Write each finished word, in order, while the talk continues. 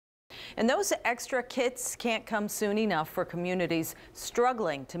And those extra kits can't come soon enough for communities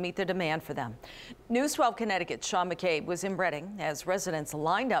struggling to meet the demand for them. News 12 Connecticut's Sean McCabe was in Reading as residents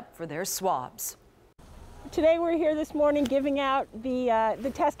lined up for their swabs. Today we're here this morning giving out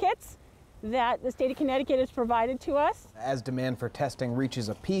the test kits that the state of Connecticut has provided to us. As demand for testing reaches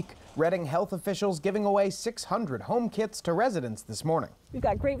a peak, Reading health officials giving away 600 home kits to residents this morning. We've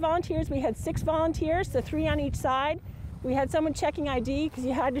got great volunteers. We had 6 volunteers, so 3 on each side. We had someone checking ID because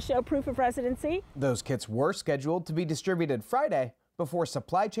you had to show proof of residency. Those kits were scheduled to be distributed Friday before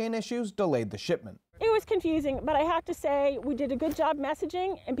supply chain issues delayed the shipment. It was confusing, but I have to say we did a good job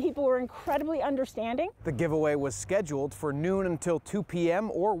messaging and people were incredibly understanding. The giveaway was scheduled for noon until 2 p.m.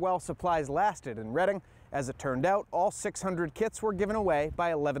 or while supplies lasted in Reading. As it turned out, all 600 kits were given away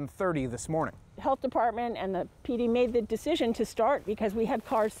by 11:30 this morning. The health department and the PD made the decision to start because we had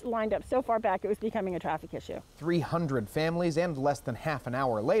cars lined up so far back it was becoming a traffic issue. 300 families, and less than half an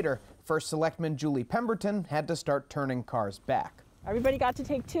hour later, First Selectman Julie Pemberton had to start turning cars back. Everybody got to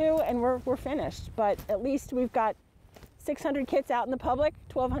take 2 and we're finished, but at least we've got 600 kits out in the public,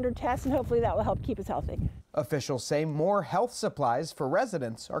 1,200 tests, and hopefully that will help keep us healthy. Officials say more health supplies for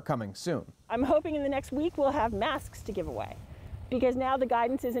residents are coming soon. I'm hoping in the next week we'll have masks to give away because now the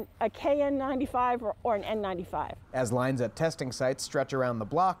guidance isn't a KN95 or an N95. As lines at testing sites stretch around the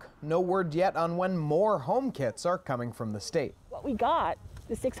block, no word yet on when more home kits are coming from the state. What we got,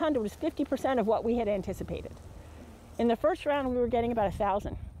 the 600, was 50% of what we had anticipated. In the first round, we were getting about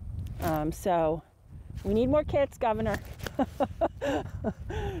 1,000. So we need more kits, Governor.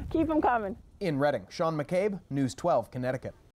 Keep them coming. In Reading, Sean McCabe, News 12, Connecticut.